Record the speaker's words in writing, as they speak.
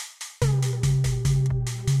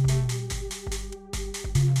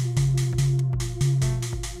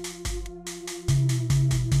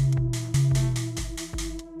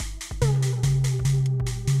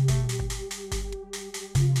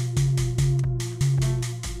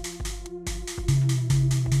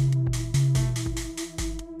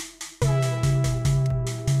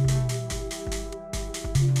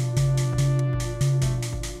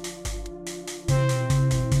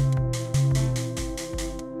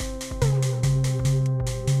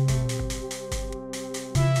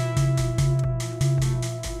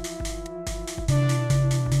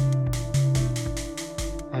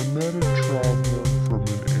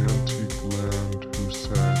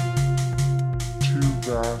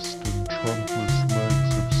vast and trunkless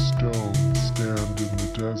legs of stone stand in the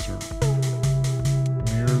desert.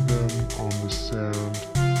 Near them on the sand,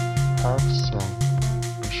 half sunk,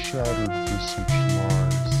 a shattered visage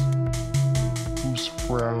lies, whose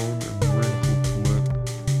frown and wrinkled lip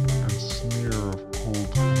and sneer of cold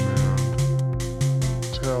command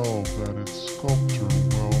tell that its sculptor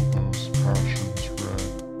well those passions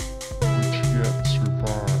read, which yet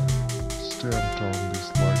survive, stamped on these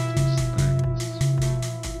lifeless things.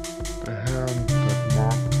 The hand that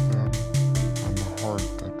mocked them and the heart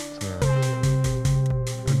that fed.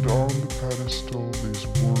 And on the pedestal these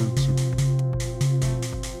words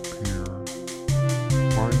appear.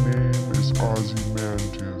 My name is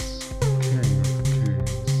Ozymandias, King of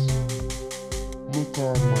Kings. Look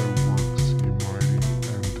on my works, ye mighty,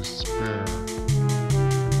 and despair.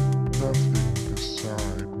 Nothing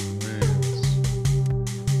beside remains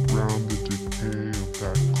round the decay of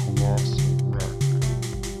that colossal wreck,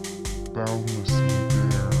 boundless